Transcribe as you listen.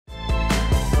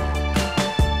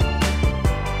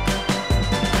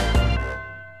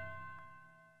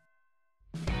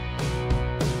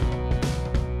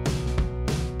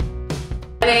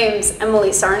My name's Emily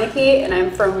Sarnicki, and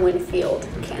I'm from Winfield,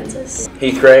 Kansas.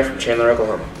 Heath Gray from Chandler,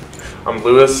 Oklahoma. I'm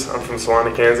Lewis. I'm from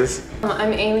Salina, Kansas.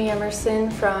 I'm Amy Emerson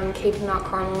from Cape and Mount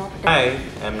Carmel. I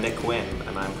am Nick Wynn,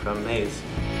 and I'm from Mays.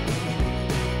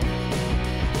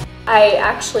 I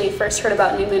actually first heard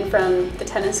about Newman from the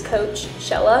tennis coach,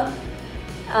 Shella.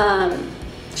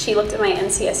 She looked at my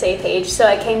NCSA page, so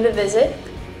I came to visit,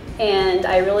 and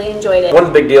I really enjoyed it. One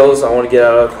of the big deals, I want to get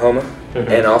out of Oklahoma,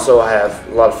 and also I have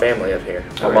a lot of family up here.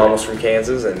 My mom was from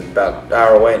Kansas, and about an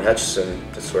hour away in Hutchinson,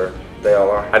 that's where they all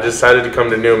are. I decided to come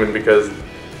to Newman because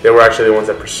they were actually the ones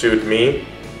that pursued me.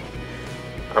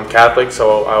 I'm Catholic,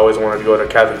 so I always wanted to go to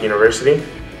Catholic University.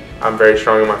 I'm very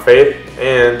strong in my faith,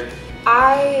 and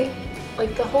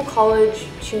the whole college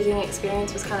choosing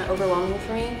experience was kind of overwhelming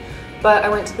for me, but I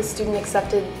went to the student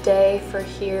accepted day for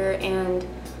here, and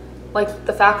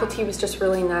the faculty was just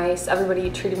really nice. Everybody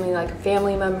treated me like a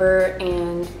family member,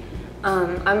 and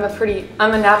I'm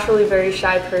a naturally very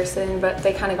shy person, but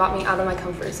they kind of got me out of my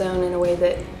comfort zone in a way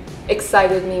that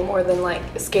excited me more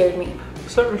than scared me.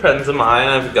 Certain friends of mine,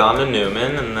 I've gone to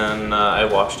Newman, and then I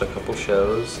watched a couple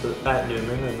shows at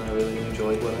Newman, and I really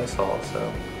enjoyed what I saw,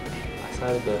 so I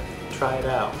decided to try it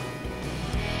out.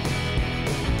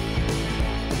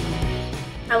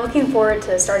 I'm looking forward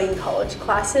to starting college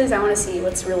classes. I want to see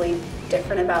what's really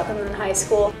different about them than high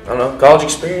school. I don't know, college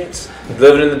experience,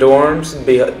 living in the dorms,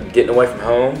 getting away from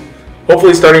home.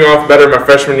 hopefully starting off better my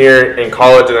freshman year in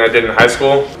college than I did in high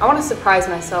school. I want to surprise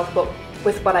myself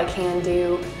with what I can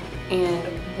do and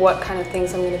what kind of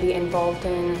things I'm going to be involved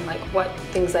in and what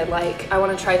things I like. I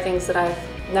want to try things that I've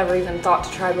never even thought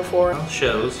to try before.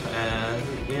 Shows, and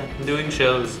yeah, doing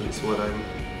shows is what I'm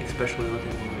especially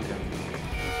looking for.